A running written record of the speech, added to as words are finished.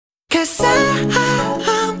Cause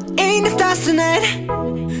I'm in the stars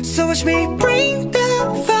tonight. So watch me bring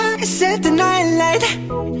the fire, set the night light.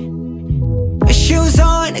 Shoes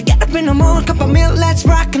on, get up in the morning, cup of milk, let's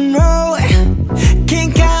rock and roll.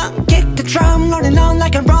 Kink out, kick the drum, rolling on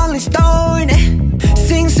like a rolling stone.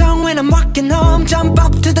 Sing song when I'm walking home, jump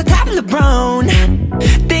up to the top of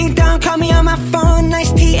LeBron. Ding dong, call me on my phone,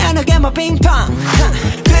 nice tea and I'll get my ping pong.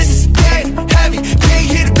 This is getting heavy,